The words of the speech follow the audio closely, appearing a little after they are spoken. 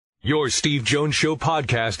Your Steve Jones Show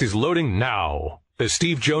podcast is loading now. The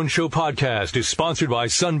Steve Jones Show podcast is sponsored by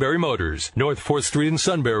Sunbury Motors, North 4th Street in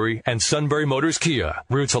Sunbury, and Sunbury Motors Kia,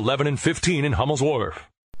 routes 11 and 15 in Hummel's Wharf.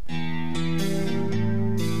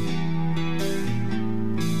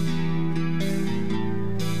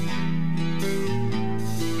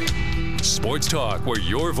 Sports talk where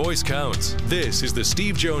your voice counts. This is the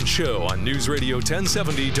Steve Jones Show on News Radio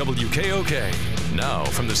 1070 WKOK. Now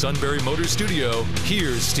from the Sunbury Motors Studio,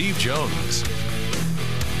 here's Steve Jones.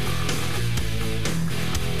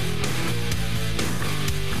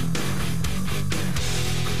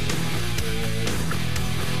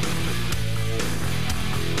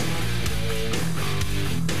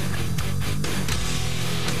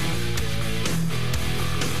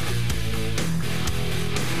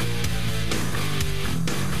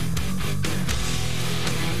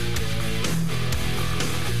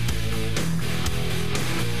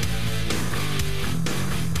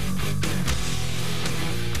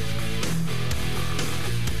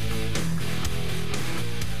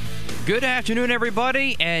 Good afternoon,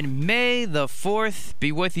 everybody, and May the 4th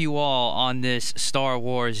be with you all on this Star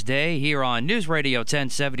Wars Day here on News Radio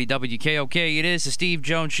 1070 WKOK. It is the Steve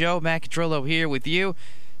Jones Show. Matt Catrillo here with you.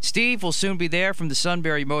 Steve will soon be there from the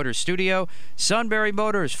Sunbury Motors studio. Sunbury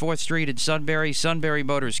Motors, 4th Street in Sunbury. Sunbury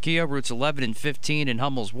Motors Kia, routes 11 and 15 in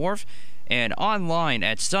Hummel's Wharf. And online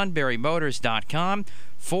at sunburymotors.com.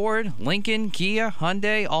 Ford, Lincoln, Kia,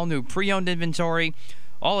 Hyundai, all new pre-owned inventory.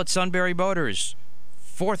 All at Sunbury Motors.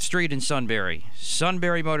 4th Street in Sunbury,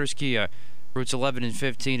 Sunbury Motors Kia, routes 11 and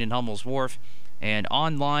 15 in Hummel's Wharf, and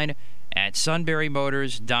online at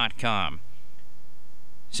sunburymotors.com.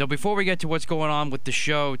 So before we get to what's going on with the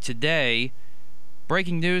show today,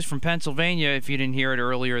 breaking news from Pennsylvania, if you didn't hear it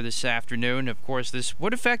earlier this afternoon. Of course, this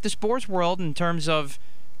would affect the sports world in terms of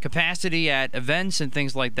capacity at events and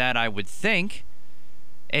things like that, I would think.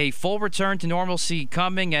 A full return to normalcy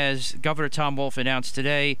coming, as Governor Tom Wolf announced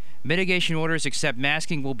today. Mitigation orders except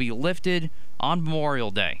masking will be lifted on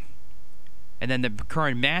Memorial Day. And then the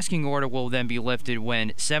current masking order will then be lifted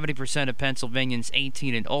when 70% of Pennsylvanians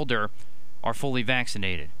 18 and older are fully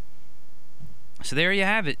vaccinated. So there you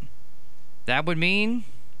have it. That would mean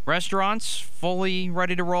restaurants fully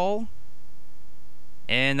ready to roll.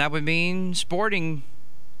 And that would mean sporting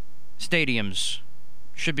stadiums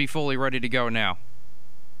should be fully ready to go now.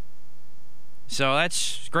 So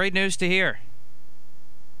that's great news to hear.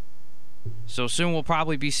 So soon we'll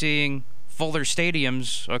probably be seeing fuller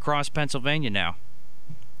stadiums across Pennsylvania now,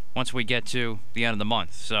 once we get to the end of the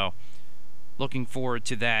month. So looking forward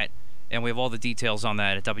to that. And we have all the details on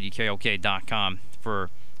that at WKOK.com for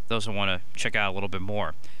those who want to check out a little bit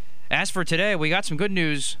more. As for today, we got some good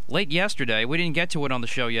news late yesterday. We didn't get to it on the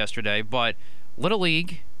show yesterday, but Little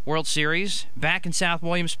League World Series back in South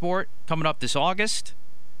Williamsport coming up this August.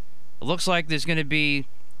 It looks like there's going to be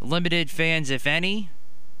limited fans, if any.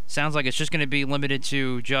 Sounds like it's just going to be limited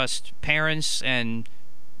to just parents and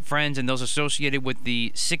friends and those associated with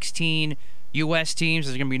the 16 U.S. teams.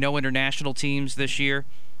 There's going to be no international teams this year.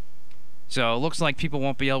 So it looks like people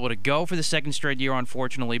won't be able to go for the second straight year,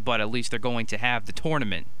 unfortunately, but at least they're going to have the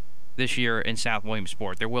tournament this year in South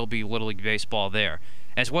Williamsport. There will be Little League Baseball there,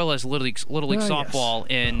 as well as Little League softball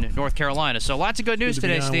in North Carolina. So lots of good news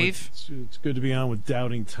today, Steve. It's good to be on with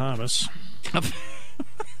Doubting Thomas.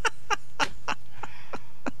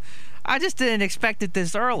 I just didn't expect it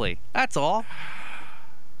this early. That's all.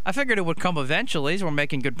 I figured it would come eventually, as we're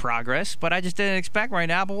making good progress, but I just didn't expect right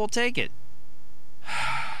now, but we'll take it.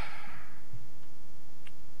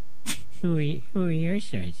 Who are your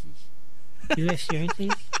sources? You have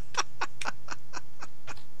sources?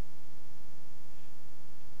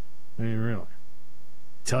 I mean, really.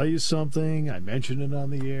 Tell you something, I mentioned it on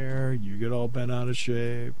the air, you get all bent out of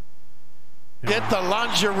shape. Get the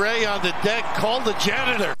lingerie on the deck, call the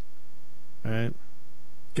janitor. Right?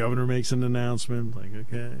 Governor makes an announcement, like,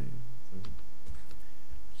 okay.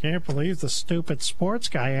 Can't believe the stupid sports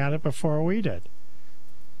guy had it before we did.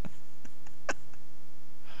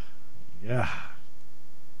 Yeah.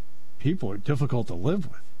 People are difficult to live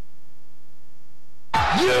with.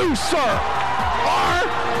 You, sir, are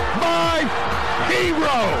my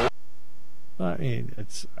hero. I mean,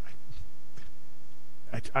 it's.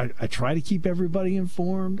 I try to keep everybody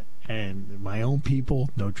informed, and my own people,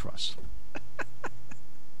 no trust.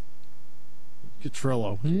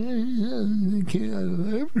 Catrillo. I haven't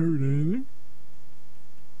heard anything.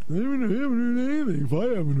 I haven't heard anything. If I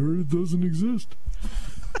haven't heard, it doesn't exist.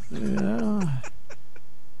 Yeah.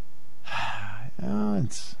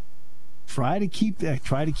 It's try to keep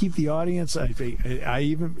the audience. I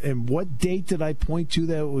even, and what date did I point to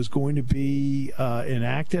that it was going to be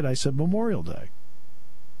enacted? I said Memorial Day.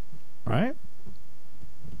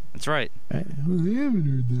 That's right. I haven't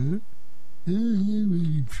heard that.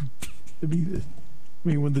 I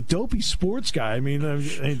mean, when the dopey sports guy, I mean,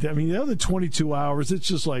 the other 22 hours, it's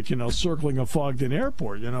just like, circling a fogged-in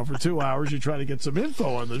airport. For 2 hours, you try to get some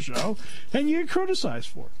info on the show, and you get criticized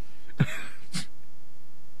for it.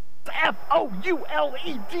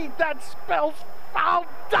 F-O-U-L-E-D, that spells fouled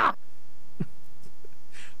up.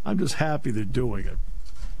 I'm just happy they're doing it.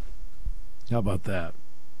 How about that?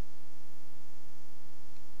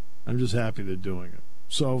 I'm just happy they're doing it.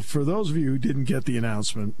 So for those of you who didn't get the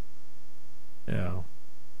announcement, you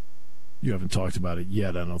haven't talked about it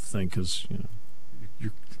yet, I don't think, because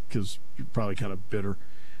you're probably kind of bitter.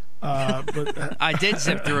 But I did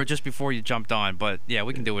zip through it just before you jumped on, but yeah,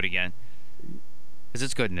 we can do it again because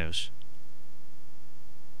it's good news.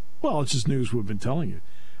 Well, it's just news we've been telling you.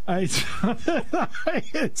 There's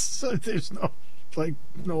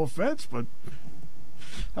no offense, but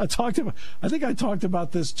I think I talked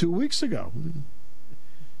about this 2 weeks ago.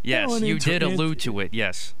 Yes, you did allude to it.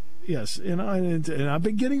 Yes. Yes, and I've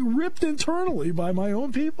been getting ripped internally by my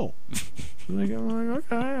own people. I'm like,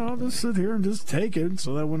 okay, I'll just sit here and just take it,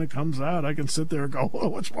 so that when it comes out, I can sit there and go, "Oh,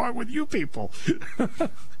 what's wrong with you people?"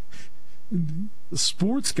 The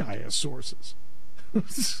sports guy has sources.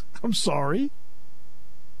 I'm sorry.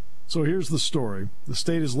 So here's the story: the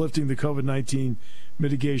state is lifting the COVID-19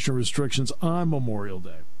 mitigation restrictions on Memorial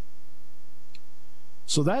Day.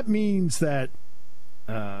 So that means that.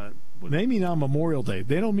 When they mean on Memorial Day,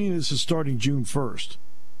 they don't mean this is starting June 1st.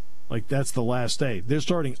 Like, that's the last day. They're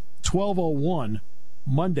starting 12/01,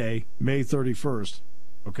 Monday, May 31st.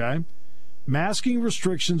 Okay? Masking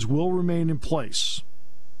restrictions will remain in place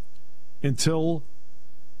until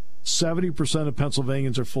 70% of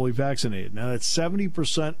Pennsylvanians are fully vaccinated. Now, that's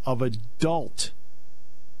 70% of adult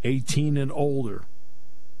 18 and older.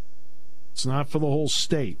 It's not for the whole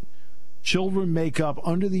state. Children make up,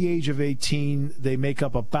 under the age of 18, they make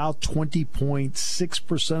up about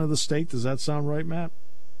 20.6% of the state. Does that sound right, Matt?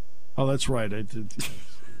 Oh, that's right. You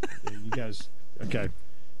guys, okay.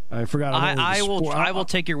 I forgot. I will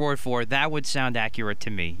take your word for it. That would sound accurate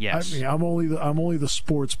to me. Yes. I mean, I'm only the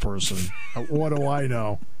sports person. What do I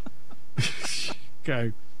know?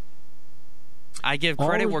 Okay. I give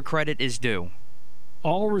credit where credit is due.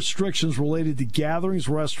 All restrictions related to gatherings,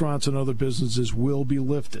 restaurants, and other businesses will be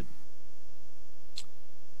lifted.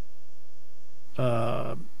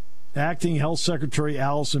 Acting Health Secretary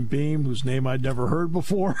Allison Beam, whose name I'd never heard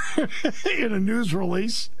before, in a news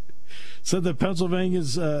release, said that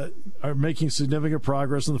Pennsylvanians are making significant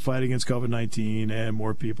progress in the fight against COVID-19 and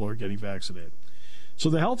more people are getting vaccinated. So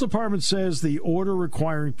the health department says the order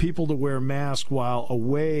requiring people to wear masks while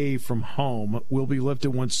away from home will be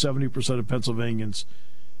lifted once 70% of Pennsylvanians,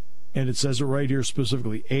 and it says it right here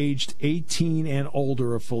specifically, aged 18 and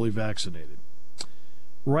older are fully vaccinated.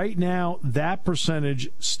 Right now, that percentage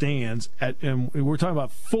stands at, and we're talking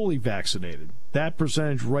about fully vaccinated, that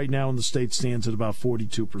percentage right now in the state stands at about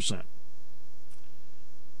 42%.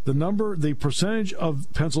 The percentage of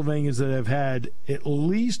Pennsylvanians that have had at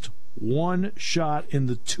least one shot in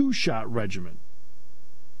the two-shot regimen.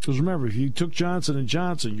 Because remember, if you took Johnson &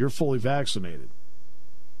 Johnson, you're fully vaccinated.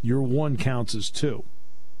 Your one counts as two.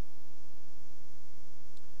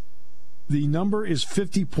 The number is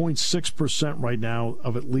 50.6% right now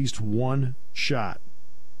of at least one shot.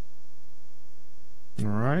 All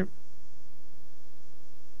right.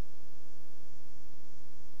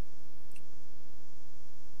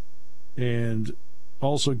 And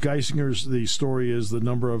also, Geisinger's, the story is the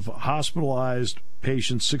number of hospitalized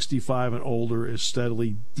patients 65 and older is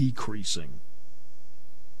steadily decreasing.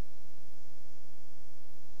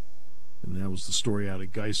 And that was the story out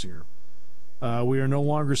of Geisinger. We are no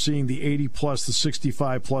longer seeing the 80-plus, the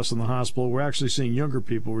 65-plus in the hospital. We're actually seeing younger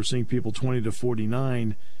people. We're seeing people 20 to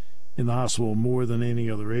 49 in the hospital more than any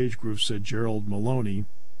other age group, said Gerald Maloney,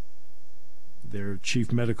 their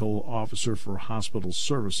chief medical officer for hospital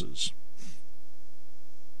services.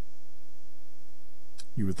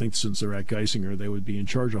 You would think since they're at Geisinger, they would be in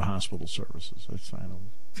charge of hospital services. That's fine.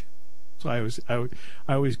 So I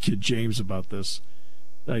always kid James about this.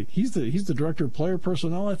 Like, he's the director of player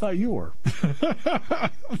personnel. I thought you were.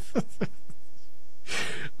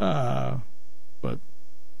 But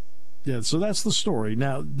yeah, so that's the story.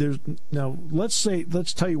 Now let's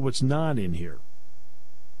tell you what's not in here.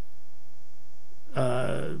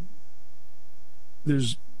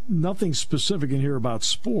 There's nothing specific in here about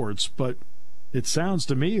sports, but it sounds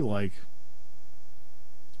to me like,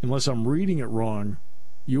 unless I'm reading it wrong,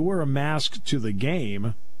 you wear a mask to the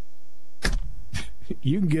game,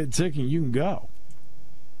 you can get a ticket, you can go.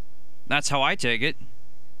 That's how I take it.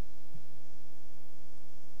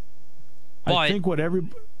 I think what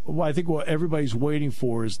I think what everybody's waiting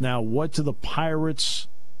for is now what do the Pirates,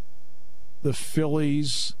 the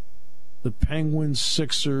Phillies, the Penguins,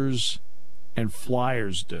 Sixers, and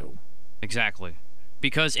Flyers do? Exactly.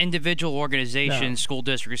 Because individual organizations, school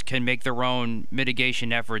districts can make their own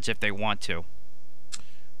mitigation efforts if they want to.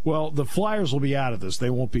 Well, the Flyers will be out of this. They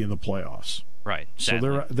won't be in the playoffs. Right. Sadly.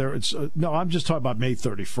 So they're it's no, I'm just talking about May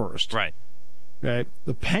 31st. Right. Okay.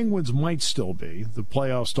 The Penguins might still be. The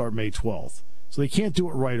playoffs start May 12th. So they can't do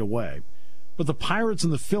it right away. But the Pirates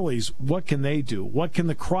and the Phillies, what can they do? What can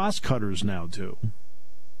the Crosscutters now do?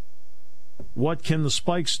 What can the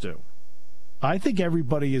Spikes do? I think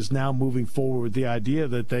everybody is now moving forward with the idea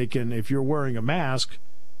that they can, if you're wearing a mask,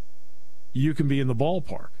 you can be in the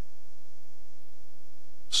ballpark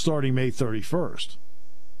starting May 31st.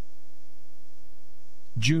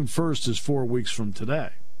 June 1st is 4 weeks from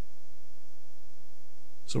today.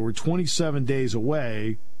 So we're 27 days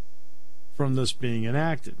away from this being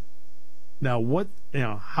enacted. Now,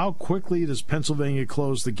 how quickly does Pennsylvania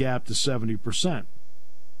close the gap to 70%?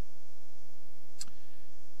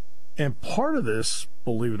 And part of this,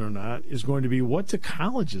 believe it or not, is going to be what the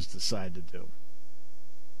colleges decide to do.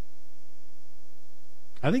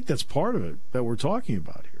 I think that's part of it that we're talking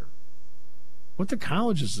about here. What the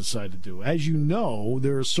colleges decide to do. As you know,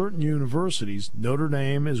 there are certain universities. Notre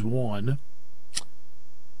Dame is one.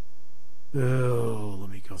 Oh, let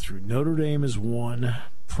me go through. Notre Dame is one.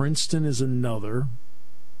 Princeton is another.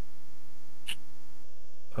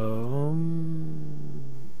 A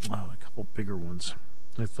couple bigger ones.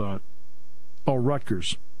 I thought. Oh,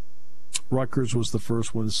 Rutgers. Rutgers was the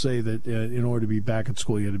first one to say that in order to be back at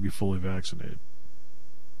school, you had to be fully vaccinated.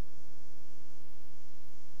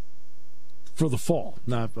 For the fall,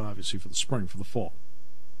 not obviously for the spring, for the fall.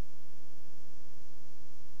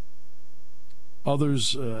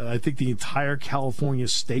 Others, I think the entire California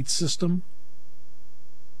state system,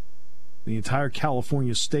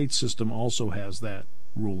 also has that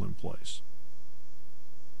rule in place.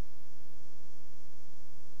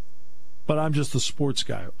 But I'm just the sports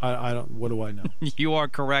guy. I don't. What do I know? You are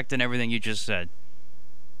correct in everything you just said.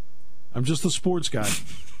 I'm just the sports guy.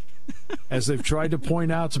 As they've tried to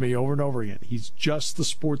point out to me over and over again, he's just the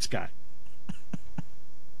sports guy.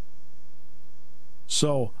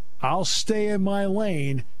 So I'll stay in my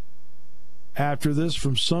lane after this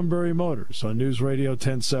from Sunbury Motors on News Radio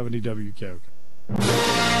 1070 WKOK.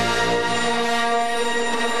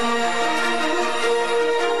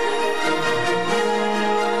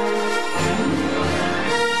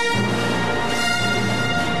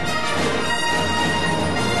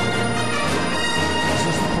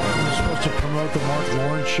 The Mark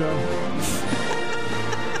Lawrence show?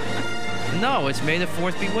 No, it's May the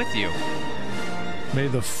 4th be with you. May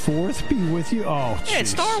the 4th be with you? Oh, geez. Yeah,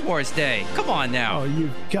 it's Star Wars Day. Come on now. Oh,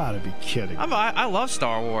 you've got to be kidding. I love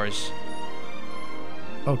Star Wars.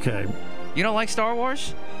 Okay. You don't like Star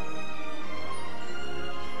Wars?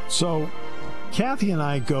 So, Kathy and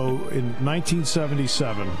I go in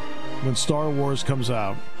 1977 when Star Wars comes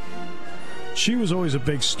out. She was always a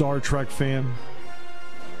big Star Trek fan.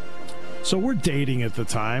 So we're dating at the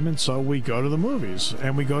time, and so we go to the movies,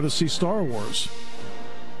 and we go to see Star Wars.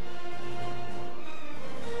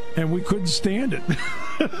 And we couldn't stand it.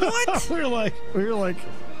 What? we were like,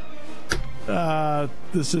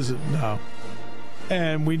 this isn't, no.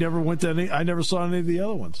 And we never went to I never saw any of the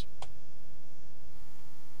other ones.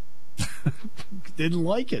 Didn't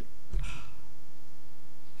like it.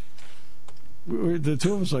 The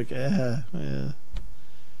two of us like, that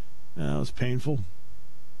was painful.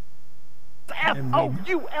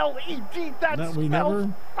 F-O-U-L-E-D, that's we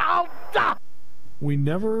never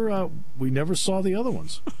saw the other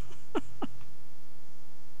ones.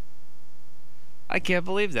 I can't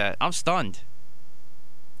believe that. I'm stunned.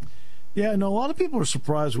 Yeah, no, a lot of people are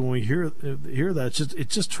surprised when we hear that. It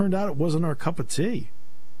just turned out it wasn't our cup of tea.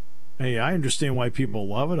 Hey, I understand why people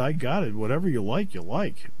love it. I got it. Whatever you like, you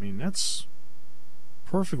like. I mean, that's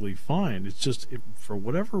perfectly fine. It's just, for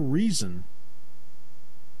whatever reason,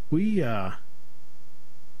 we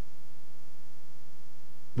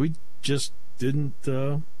just didn't.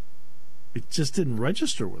 It just didn't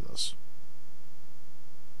register with us.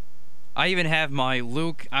 I even have my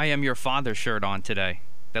Luke, I Am Your Father shirt on today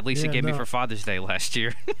that Lisa gave me for Father's Day last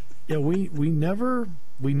year. Yeah, we never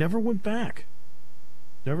went back.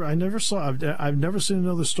 I've never seen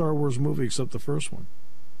another Star Wars movie except the first one.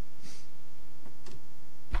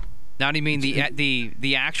 Now, do you mean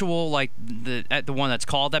the actual, like the one that's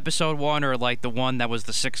called Episode 1, or like the one that was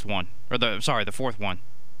the sixth one, or the fourth one?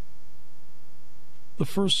 The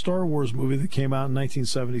first Star Wars movie that came out in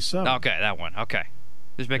 1977. Okay, that one. Okay,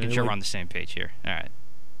 just making sure we're on the same page here. All right.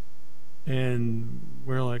 And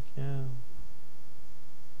we're like, yeah.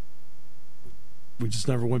 We just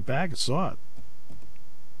never went back and saw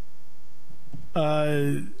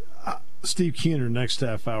it. Steve Keener, next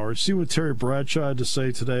half hour. See what Terry Bradshaw had to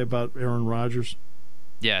say today about Aaron Rodgers?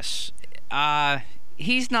 Yes.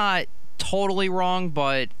 He's not totally wrong,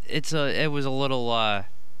 but it was a little...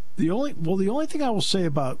 The only thing I will say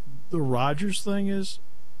about the Rodgers thing is,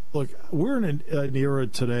 look, we're in an era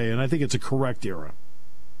today, and I think it's a correct era.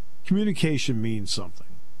 Communication means something.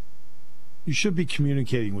 You should be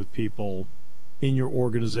communicating with people in your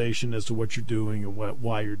organization as to what you're doing and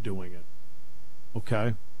why you're doing it.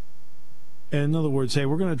 Okay? And in other words, hey,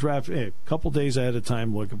 we're going to draft a couple days ahead of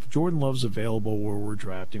time. Look, if Jordan Love's available where we're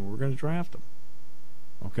drafting, we're going to draft him.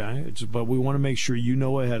 Okay? But we want to make sure you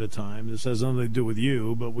know ahead of time. This has nothing to do with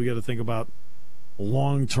you, but we got to think about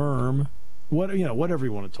long term, whatever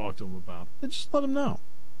you want to talk to him about. Just let him know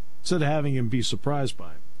instead of having him be surprised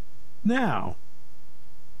by it. Now,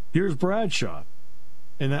 here's Bradshaw.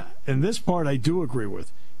 And this part I do agree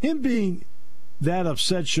with. Him being that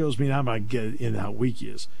upset shows me I'm not getting in how weak he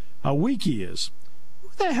is. How weak he is. Who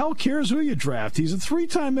the hell cares who you draft? He's a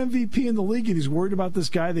 3-time MVP in the league, and he's worried about this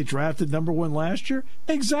guy they drafted number 1 last year?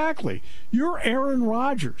 Exactly. You're Aaron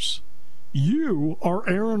Rodgers. You are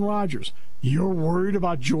Aaron Rodgers. You're worried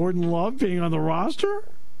about Jordan Love being on the roster?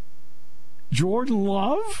 Jordan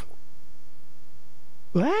Love?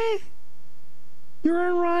 What? You're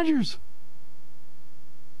Aaron Rodgers.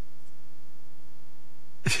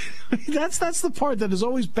 That's the part that has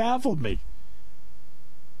always baffled me.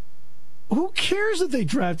 Who cares that they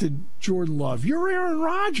drafted Jordan Love? You're Aaron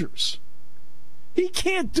Rodgers. He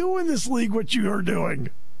can't do in this league what you are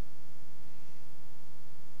doing.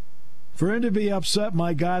 For him to be upset,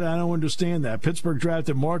 my God, I don't understand that. Pittsburgh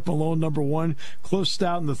drafted Mark Malone, number 1, close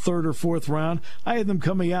out in the 3rd or 4th round. I had them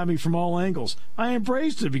coming at me from all angles. I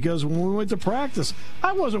embraced it because when we went to practice,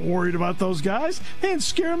 I wasn't worried about those guys. They didn't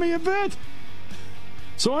scare me a bit.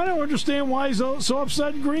 So I don't understand why he's so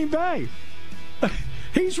upset in Green Bay.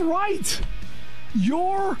 He's right.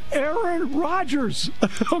 You're Aaron Rodgers,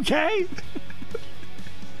 okay?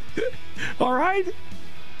 All right?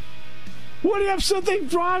 What do you have something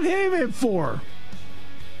brought him in for?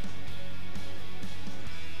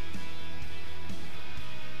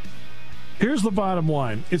 Here's the bottom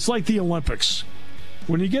line. It's like the Olympics.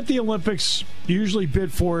 When you get the Olympics, you usually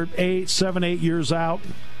bid for it 7, 8 years out.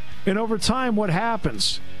 And over time, what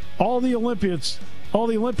happens? All the Olympiads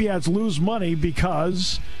lose money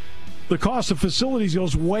because the cost of facilities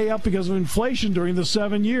goes way up because of inflation during the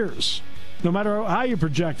 7 years, no matter how you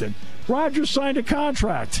project it. Rodgers signed a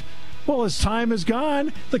contract. Well, as time has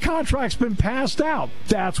gone, the contract's been passed out.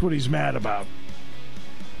 That's what he's mad about.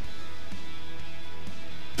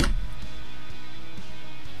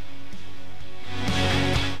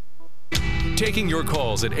 Taking your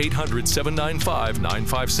calls at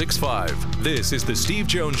 800-795-9565. This is The Steve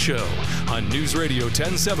Jones Show on News Radio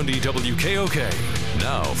 1070 WKOK.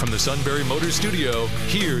 Now, from the Sunbury Motors Studio,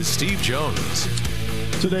 here's Steve Jones.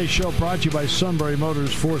 Today's show brought to you by Sunbury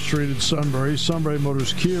Motors, 4th Street in Sunbury. Sunbury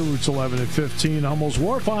Motors Kia, routes 11 and 15. Hummel's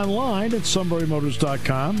Wharf online at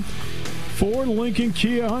sunburymotors.com. Ford, Lincoln,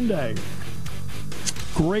 Kia, Hyundai.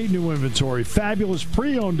 Great new inventory. Fabulous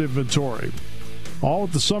pre-owned inventory. All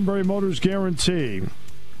with the Sunbury Motors guarantee.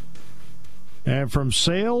 And from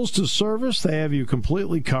sales to service, they have you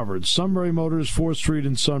completely covered. Sunbury Motors, 4th Street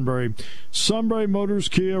in Sunbury. Sunbury Motors,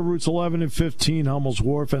 Kia, routes 11 and 15, Hummel's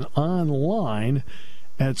Wharf, and online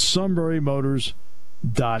at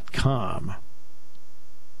sunburymotors.com.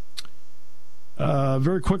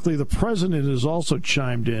 Very quickly, the president has also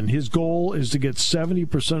chimed in. His goal is to get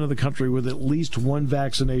 70% of the country with at least one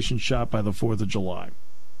vaccination shot by the 4th of July.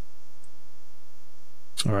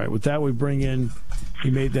 All right, with that, we bring in,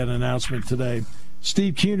 he made that announcement today.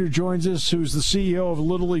 Steve Keener joins us, who's the CEO of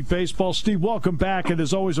Little League Baseball. Steve, welcome back. It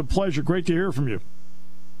is always a pleasure. Great to hear from you.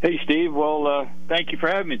 Hey, Steve. Well, thank you for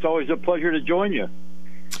having me. It's always a pleasure to join you.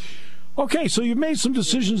 Okay, so you've made some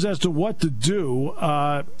decisions as to what to do,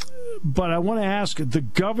 but I want to ask, the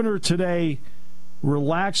governor today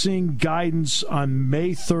relaxing guidance on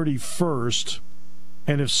May 31st,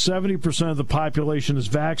 and if 70% of the population is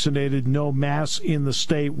vaccinated, no masks in the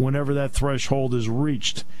state whenever that threshold is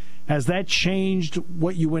reached. Has that changed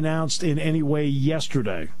what you announced in any way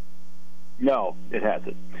yesterday? No, it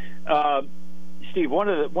hasn't. Steve, one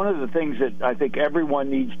of the things that I think everyone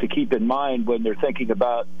needs to keep in mind when they're thinking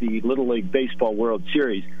about the Little League Baseball World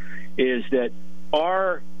Series is that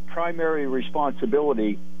our primary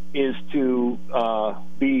responsibility is to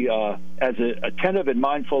be as attentive and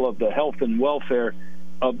mindful of the health and welfare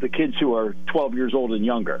of the kids who are 12 years old and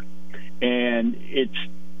younger. And it's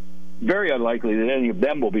very unlikely that any of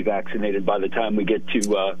them will be vaccinated by the time we get to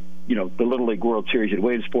the Little League World Series at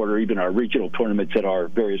Williamsport, or even our regional tournaments at our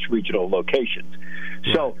various regional locations.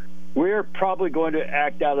 Right. So we're probably going to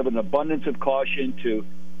act out of an abundance of caution to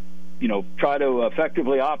try to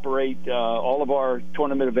effectively operate all of our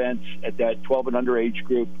tournament events at that 12 and under age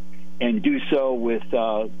group, and do so with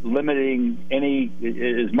limiting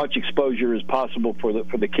as much exposure as possible for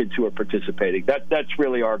the kids who are participating. That's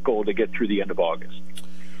really our goal to get through the end of August.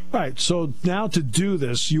 All right, so now to do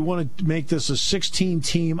this, you want to make this a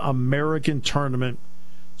 16-team American tournament.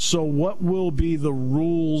 So what will be the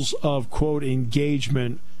rules of, quote,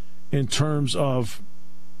 engagement in terms of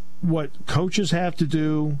what coaches have to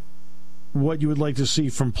do, what you would like to see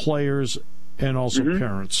from players, and also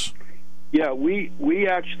parents? Yeah, we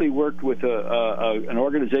actually worked with an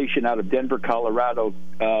organization out of Denver, Colorado.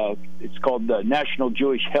 It's called National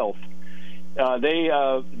Jewish Health. They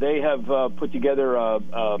have put together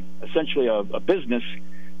essentially a business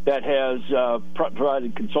that has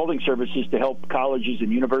provided consulting services to help colleges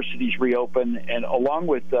and universities reopen, and along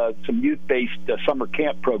with some youth-based summer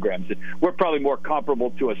camp programs. We're probably more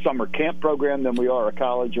comparable to a summer camp program than we are a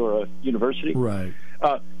college or a university. Right.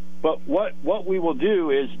 But what we will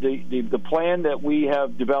do is the plan that we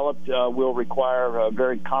have developed will require a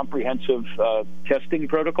very comprehensive testing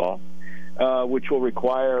protocol, which will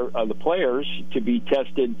require the players to be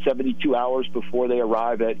tested 72 hours before they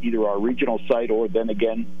arrive at either our regional site or then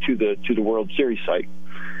again to the World Series site.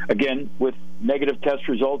 Again, with negative test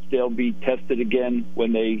results, they'll be tested again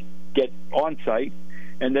when they get on site,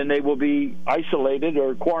 and then they will be isolated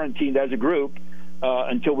or quarantined as a group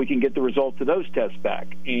until we can get the results of those tests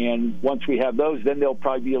back. And once we have those, then they'll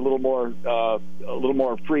probably be a little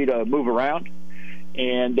more free to move around,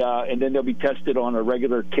 and then they'll be tested on a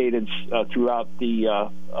regular cadence throughout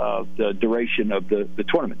the duration of the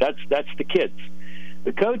tournament. That's the kids.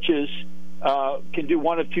 The coaches can do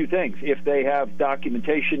one of two things. If they have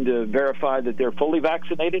documentation to verify that they're fully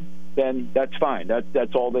vaccinated, then that's fine.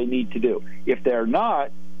 That's all they need to do. If they're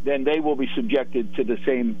not, then they will be subjected to the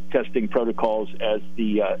same testing protocols as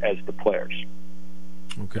the players.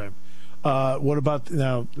 Okay. What about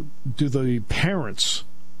now? Do the parents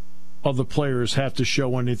of the players have to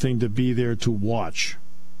show anything to be there to watch?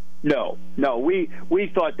 No. We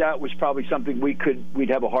thought that was probably something we'd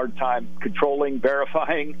have a hard time controlling,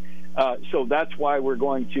 verifying. So that's why we're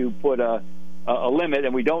going to put a limit,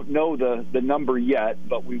 and we don't know the number yet,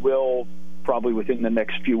 but we will probably within the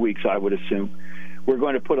next few weeks, I would assume. We're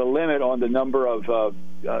going to put a limit on the number of,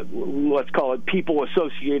 let's call it, people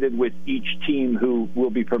associated with each team who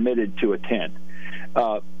will be permitted to attend.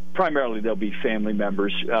 Primarily, they'll be family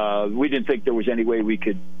members. We didn't think there was any way we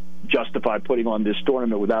could justify putting on this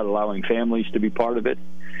tournament without allowing families to be part of it.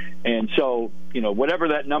 And so, whatever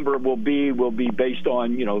that number will be based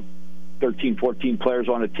on, 13, 14 players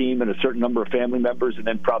on a team and a certain number of family members, and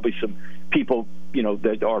then probably some people,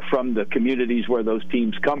 that are from the communities where those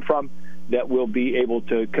teams come from, that will be able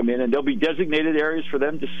to come in. And there'll be designated areas for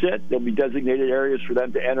them to sit. There'll be designated areas for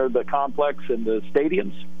them to enter the complex and the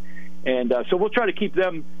stadiums. And so we'll try to keep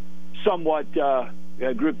them somewhat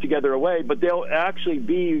grouped together away, but they'll actually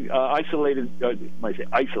be isolated. When I say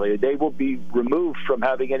isolated, they will be removed from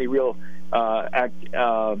having any real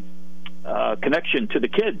connection to the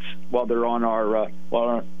kids while they're on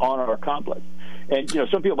our complex. And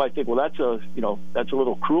some people might think, well, that's a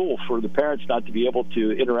little cruel for the parents not to be able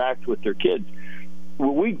to interact with their kids.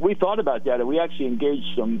 Well, we thought about that, and we actually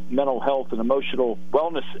engaged some mental health and emotional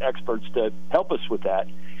wellness experts to help us with that.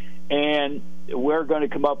 And we're going to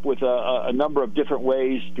come up with a number of different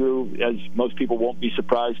ways through, as most people won't be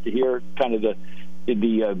surprised to hear, kind of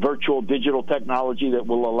the virtual digital technology that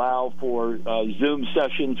will allow for Zoom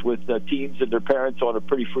sessions with teams and their parents on a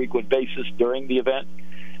pretty frequent basis during the event.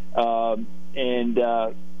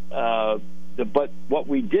 But what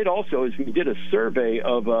we did also is we did a survey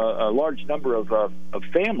of a large number of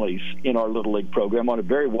families in our Little League program on a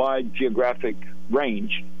very wide geographic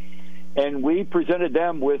range, and we presented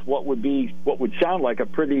them with what would sound like a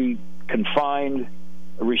pretty confined,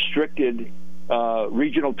 restricted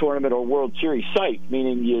regional tournament or World Series site,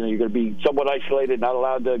 meaning you're going to be somewhat isolated, not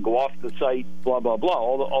allowed to go off the site, blah blah blah,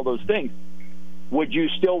 all those things. Would you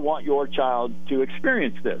still want your child to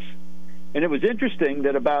experience this? And it was interesting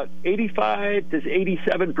that about 85 to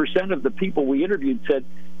 87% of the people we interviewed said,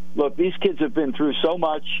 look, these kids have been through so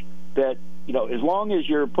much that, as long as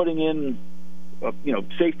you're putting in,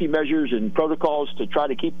 safety measures and protocols to try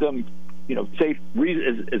to keep them, safe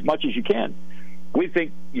as much as you can, we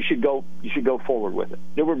think you should go forward with it.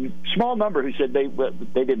 There were a small number who said they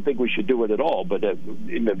didn't think we should do it at all, but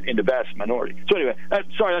in the vast minority. So anyway,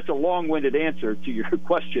 sorry, that's a long-winded answer to your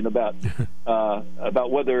question about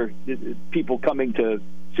whether people coming to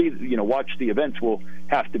see, watch the events will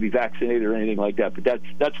have to be vaccinated or anything like that. But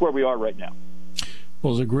that's where we are right now.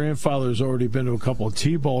 Well, as a grandfather who's already been to a couple of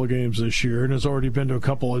T-ball games this year and has already been to a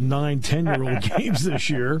couple of 9-10-year-old games this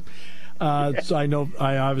year. So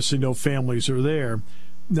I obviously know families are there.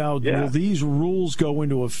 Now, will these rules go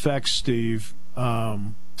into effect, Steve,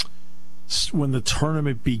 when the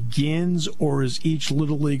tournament begins, or is each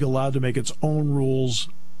Little League allowed to make its own rules?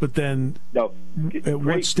 But then,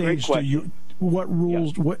 what stage do you? What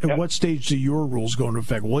rules? At what stage do your rules go into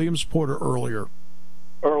effect? Williamsport or earlier?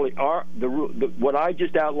 Early. What I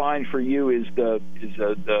just outlined for you is a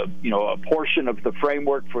portion of the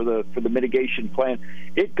framework for the mitigation plan.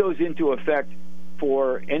 It goes into effect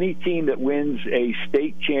for any team that wins a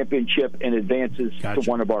state championship and advances to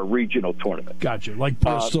one of our regional tournaments. Gotcha. Like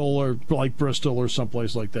Bristol or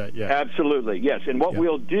someplace like that. Yeah. Absolutely. Yes. And what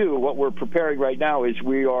we'll do, what we're preparing right now, is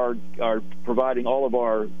we are providing all of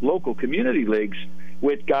our local community leagues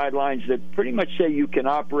with guidelines that pretty much say you can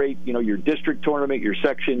operate, your district tournament, your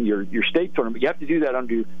section, your state tournament. You have to do that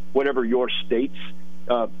under whatever your state's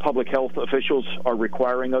public health officials are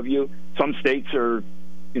requiring of you. Some states are,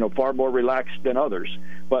 far more relaxed than others.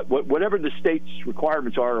 But whatever the state's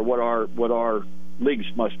requirements are what our leagues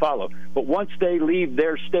must follow. But once they leave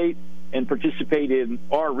their state and participate in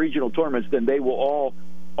our regional tournaments, then they will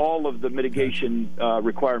all of the mitigation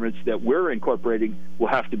requirements that we're incorporating will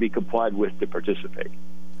have to be complied with to participate.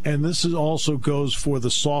 And this also goes for the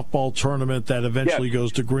softball tournament that eventually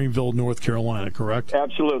goes to Greenville, North Carolina, correct?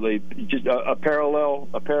 Absolutely. Just a parallel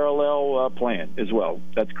plan as well.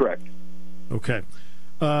 That's correct. Okay.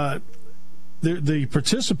 The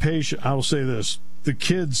participation, I will say this, the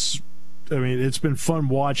kids, it's been fun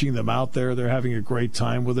watching them out there. They're having a great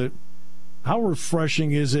time with it. How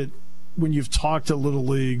refreshing is it when you've talked to Little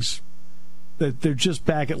Leagues that they're just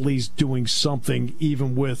back at least doing something,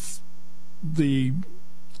 even with the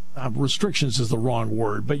restrictions is the wrong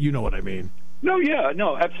word, but you know what I mean. No,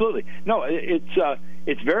 absolutely. No,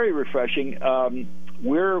 it's very refreshing.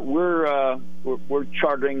 We're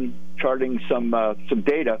charting some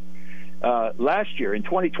data. Last year in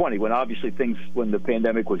 2020, when the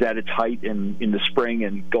pandemic was at its height in the spring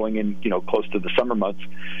and going in, close to the summer months,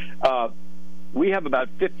 we have about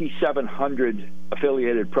 5,700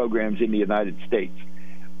 affiliated programs in the United States.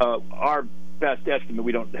 Our best estimate,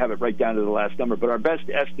 we don't have it right down to the last number, but our best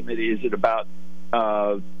estimate is at about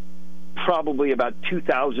probably about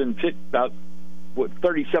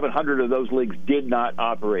 3,700 of those leagues did not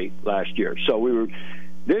operate last year. So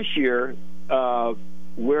this year,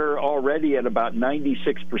 we're already at about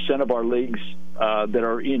 96% of our leagues that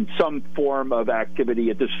are in some form of activity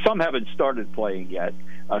at this. Some haven't started playing yet.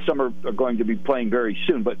 Some are going to be playing very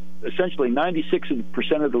soon, but essentially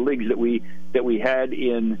 96% of the leagues that we had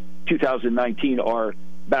in 2019 are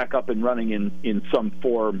back up and running in some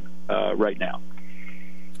form right now.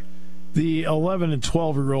 The 11 and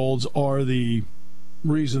 12-year-olds are the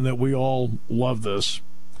reason that we all love this,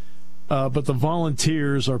 but the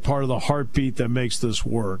volunteers are part of the heartbeat that makes this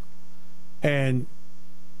work. And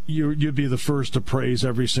you'd be the first to praise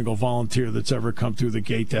every single volunteer that's ever come through the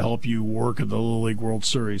gate to help you work in the Little League World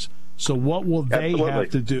Series. So what will they have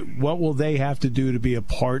to do? What will they have to do to be a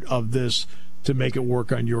part of this to make it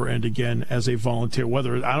work on your end again as a volunteer?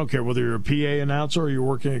 I don't care whether you're a PA announcer or you're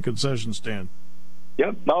working at a concession stand.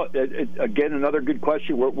 Yep. No. Again, another good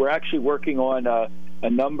question. We're actually working on a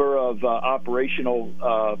number of operational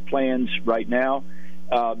plans right now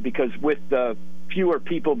because with the fewer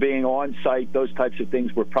people being on site, those types of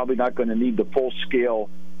things, we're probably not going to need the full-scale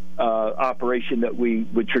operation that we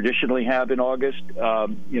would traditionally have in August. We're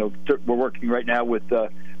working right now with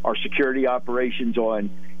our security operations on,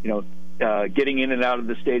 getting in and out of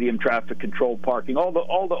the stadium, traffic control, parking,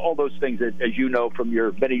 all those things that, as you know from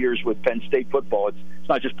your many years with Penn State football, it's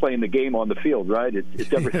not just playing the game on the field, right?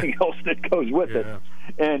 It's everything else that goes with it.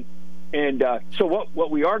 And so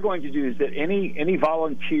what we are going to do is that any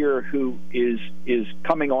volunteer who is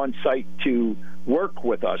coming on site to work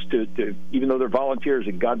with us, to even though they're volunteers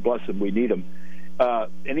and God bless them, we need them.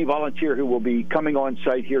 Any volunteer who will be coming on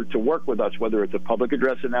site here to work with us, whether it's a public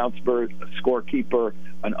address announcer, a scorekeeper,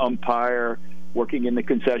 an umpire, working in the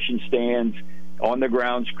concession stands, on the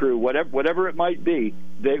grounds crew, whatever it might be,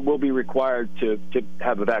 they will be required to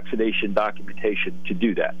have a vaccination documentation to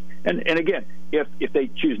do that. And again, if they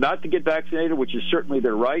choose not to get vaccinated, which is certainly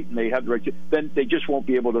their right, and they have the right to, then they just won't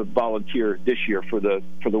be able to volunteer this year for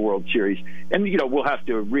the World Series. And we'll have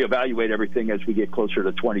to reevaluate everything as we get closer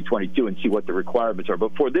to 2022 and see what the requirements are.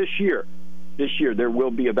 But for this year there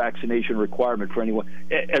will be a vaccination requirement for anyone,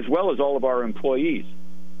 as well as all of our employees.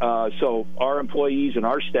 So our employees and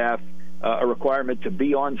our staff, a requirement to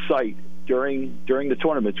be on site during the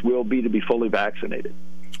tournaments will be to be fully vaccinated.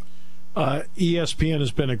 ESPN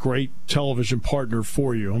has been a great television partner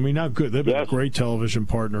for you. I mean, not good. They've been a great television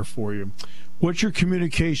partner for you. What's your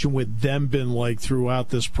communication with them been like throughout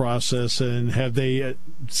this process, and have they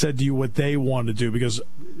said to you what they want to do? Because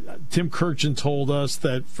Tim Kurkjian told us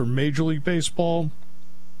that for Major League Baseball,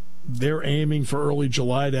 they're aiming for early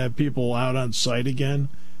July to have people out on site again.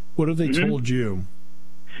 What have they told you?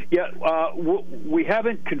 Yeah, we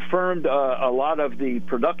haven't confirmed a lot of the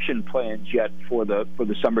production plans yet for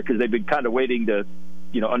the summer, because they've been kind of waiting to,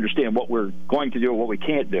 understand what we're going to do and what we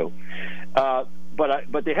can't do.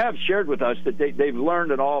 But they have shared with us that they've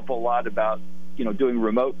learned an awful lot about doing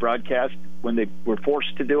remote broadcast when they were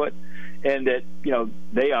forced to do it, and that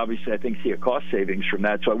they obviously, I think, see a cost savings from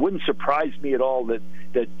that. So it wouldn't surprise me at all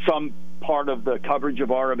that some part of the coverage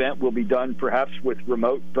of our event will be done perhaps with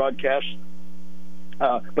remote broadcast.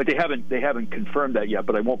 But they haven't confirmed that yet.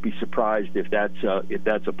 But I won't be surprised if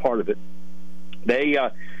that's a part of it.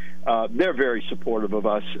 They're very supportive of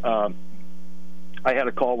us. I had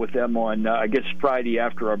a call with them on I guess Friday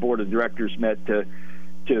after our board of directors met to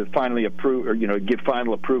finally approve, or give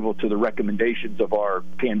final approval to the recommendations of our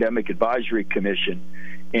pandemic advisory commission.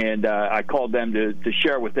 And I called them to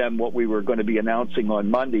share with them what we were going to be announcing on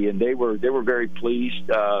Monday, and they were very pleased.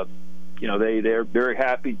 They're very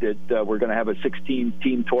happy that we're going to have a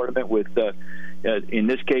 16-team tournament with, in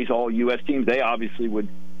this case, all U.S. teams. They obviously would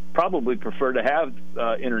probably prefer to have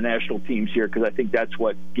international teams here, because I think that's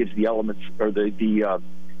what gives the elements, or gives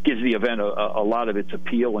the event a lot of its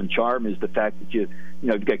appeal and charm, is the fact that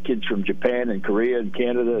you've got kids from Japan and Korea and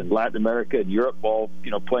Canada and Latin America and Europe all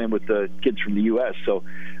playing with the kids from the U.S. So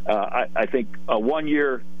I think a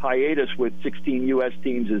one-year hiatus with 16 U.S.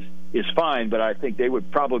 teams is fine, but I think they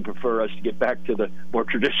would probably prefer us to get back to the more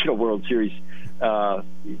traditional World Series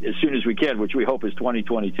as soon as we can, which we hope is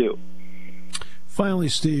 2022. Finally,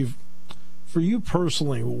 Steve, for you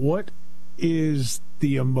personally, what is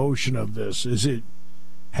the emotion of this? Is it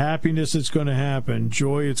happiness it's going to happen,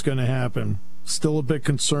 joy it's going to happen, still a bit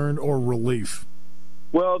concerned, or relief?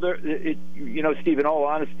 Well, Steve, in all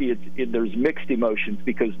honesty, there's mixed emotions,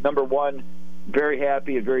 because, number one, very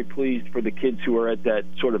happy and very pleased for the kids who are at that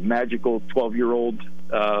sort of magical 12-year-old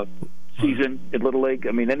season in Little League.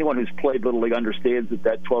 I mean, anyone who's played Little League understands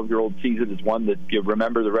that 12-year-old season is one that you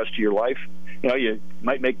remember the rest of your life. You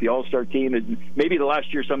might make the All-Star team, and maybe the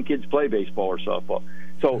last year some kids play baseball or softball.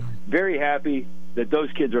 So very happy that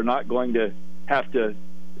those kids are not going to have the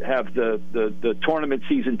tournament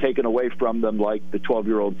season taken away from them like the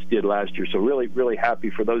 12-year-olds did last year. So really, really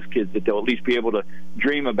happy for those kids that they'll at least be able to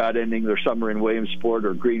dream about ending their summer in Williamsport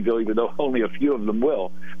or Greenville, even though only a few of them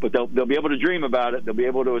will. But they'll be able to dream about it. They'll be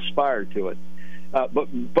able to aspire to it.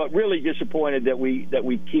 But really disappointed that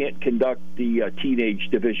we can't conduct the teenage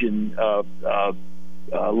division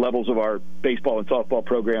levels of our baseball and softball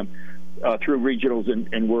program through regionals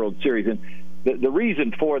and World Series. And the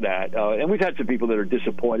reason for that, and we've had some people that are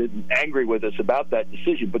disappointed and angry with us about that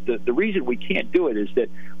decision, but the reason we can't do it is that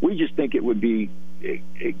we just think it would be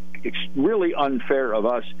really unfair of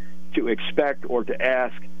us to expect or to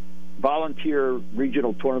ask volunteer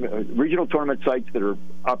regional tournament sites that are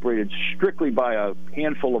operated strictly by a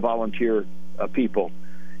handful of volunteer people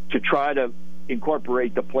to try to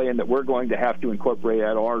incorporate the plan that we're going to have to incorporate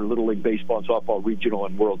at our Little League baseball and softball regional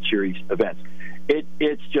and World Series events.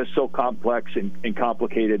 It's just so complex and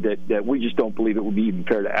complicated that we just don't believe it would be even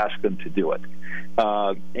fair to ask them to do it.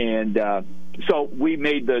 So we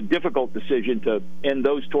made the difficult decision to end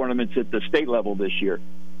those tournaments at the state level this year.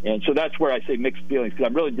 And so that's where I say mixed feelings, because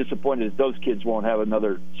I'm really disappointed that those kids won't have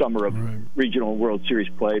another summer of regional World Series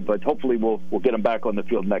play, but hopefully we'll get them back on the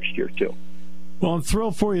field next year too. Well, I'm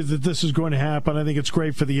thrilled for you that this is going to happen. I think it's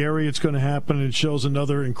great for the area it's going to happen, and it shows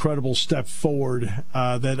another incredible step forward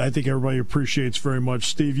that I think everybody appreciates very much.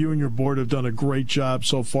 Steve, you and your board have done a great job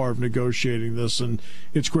so far of negotiating this, and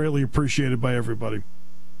it's greatly appreciated by everybody.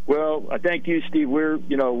 Well, thank you, Steve. We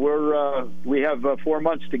have 4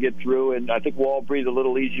 months to get through, and I think we'll all breathe a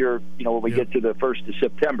little easier, when we get to the 1st of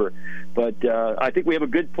September. But I think we have a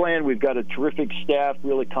good plan. We've got a terrific staff,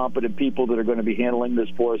 really competent people that are going to be handling this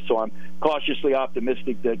for us. So I'm cautiously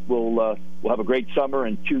optimistic that we'll have a great summer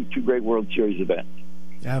and two great World Series events.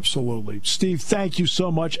 Absolutely. Steve, thank you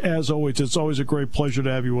so much, as always. It's always a great pleasure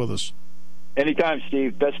to have you with us. Anytime,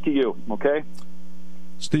 Steve. Best to you, okay?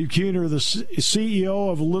 Steve Keener, the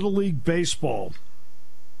CEO of Little League Baseball.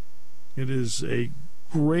 It is a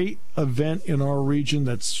great event in our region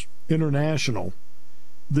that's international.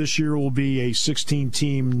 This year will be a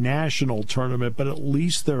 16-team national tournament, but at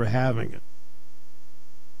least they're having it.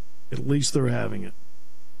 At least they're having it.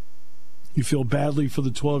 You feel badly for the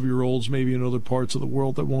 12-year-olds maybe in other parts of the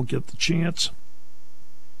world that won't get the chance.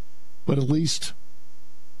 But at least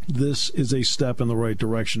this is a step in the right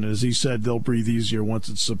direction. As he said, they'll breathe easier once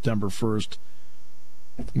it's September 1st,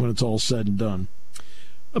 when it's all said and done.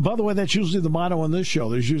 By the way, that's usually the motto on this show.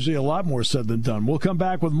 There's usually a lot more said than done. We'll come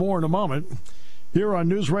back with more in a moment here on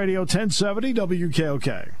News Radio 1070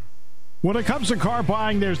 WKOK. When it comes to car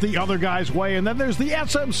buying, there's the other guy's way, and then there's the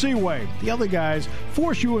SMC way. The other guys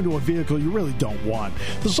force you into a vehicle you really don't want.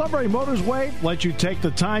 The Sunbury Motors way lets you take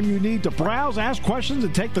the time you need to browse, ask questions,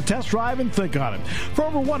 and take the test drive and think on it. For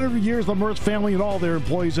over 100 years, the Mertz family and all their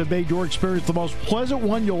employees have made your experience the most pleasant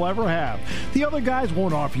one you'll ever have. The other guys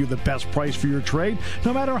won't offer you the best price for your trade,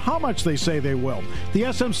 no matter how much they say they will. The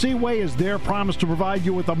SMC way is their promise to provide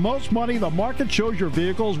you with the most money the market shows your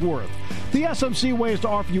vehicle is worth. The SMC way is to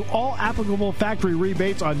offer you all applicable factory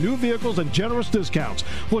rebates on new vehicles and generous discounts.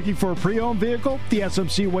 Looking for a pre-owned vehicle? The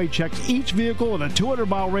SMC way checks each vehicle in a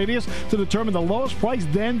 200-mile radius to determine the lowest price,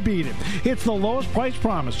 then beat it. It's the lowest price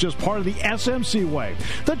promise, just part of the SMC way.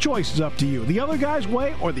 The choice is up to you. The other guy's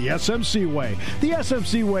way or the SMC way. The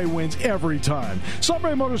SMC way wins every time.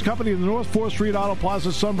 Sunbury Motors Company in the North 4th Street Auto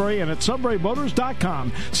Plaza, Sunbury, and at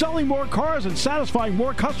sunburymotors.com. Selling more cars and satisfying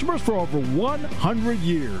more customers for over 100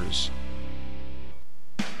 years.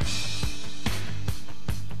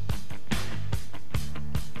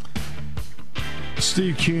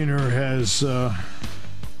 Steve Keener has, I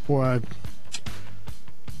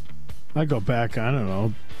go back, I don't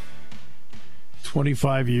know,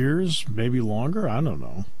 25 years, maybe longer, I don't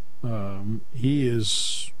know. He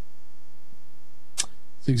is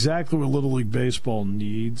exactly what Little League Baseball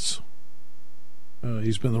needs.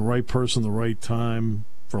 He's been the right person, the right time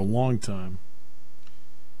for a long time.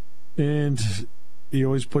 And he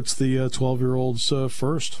always puts the 12-year-olds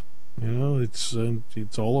first. You know,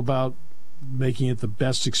 it's all about making it the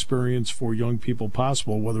best experience for young people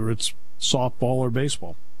possible, whether it's softball or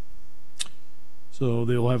baseball. So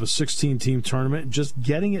they'll have a 16-team tournament. Just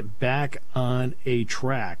getting it back on a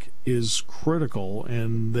track is critical,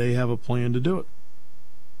 and they have a plan to do it.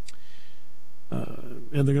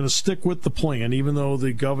 And they're going to stick with the plan, even though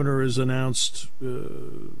the governor has announced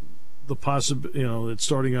the possibility, it's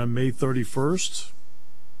starting on May 31st.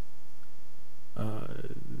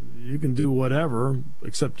 You can do whatever,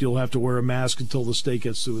 except you'll have to wear a mask until the state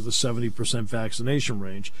gets to the 70% vaccination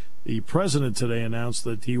range. The president today announced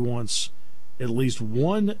that he wants at least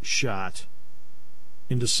one shot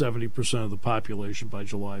into 70% of the population by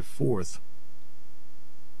July 4th.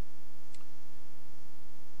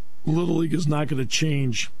 Little League is not going to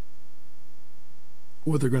change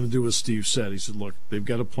what they're going to do, as Steve said. He said, look, they've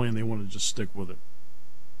got a plan. They want to just stick with it,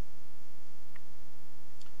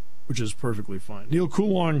 which is perfectly fine. Neil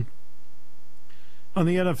Coulon on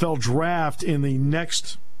the NFL draft in the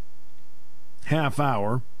next half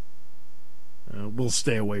hour. We'll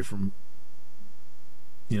stay away from,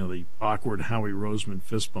 the awkward Howie Roseman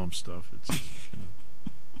fist bump stuff. It's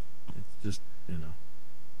just,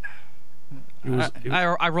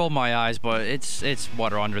 I roll my eyes, but it's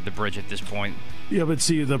water under the bridge at this point. Yeah, but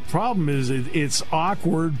see, the problem is it's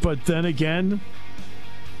awkward, but then again,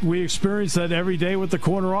 we experience that every day with the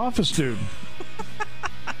corner office dude.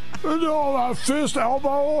 Fist,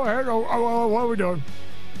 elbow, head, what are we doing?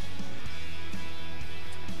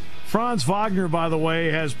 Franz Wagner, by the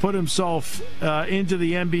way, has put himself into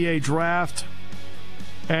the NBA draft,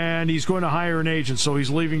 and he's going to hire an agent, so he's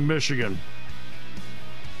leaving Michigan.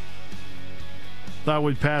 Thought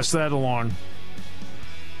we'd pass that along.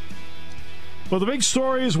 Well, the big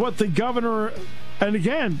story is what the governor, and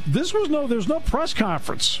again, there's no press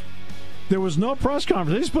conference. There was no press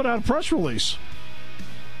conference. They just put out a press release.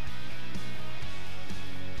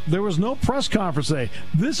 There was no press conference today.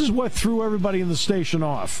 This is what threw everybody in the station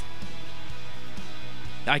off.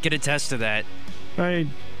 I can attest to that. I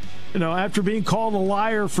mean, after being called a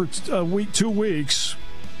liar for 2 weeks,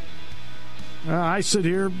 I sit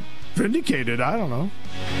here vindicated. I don't know.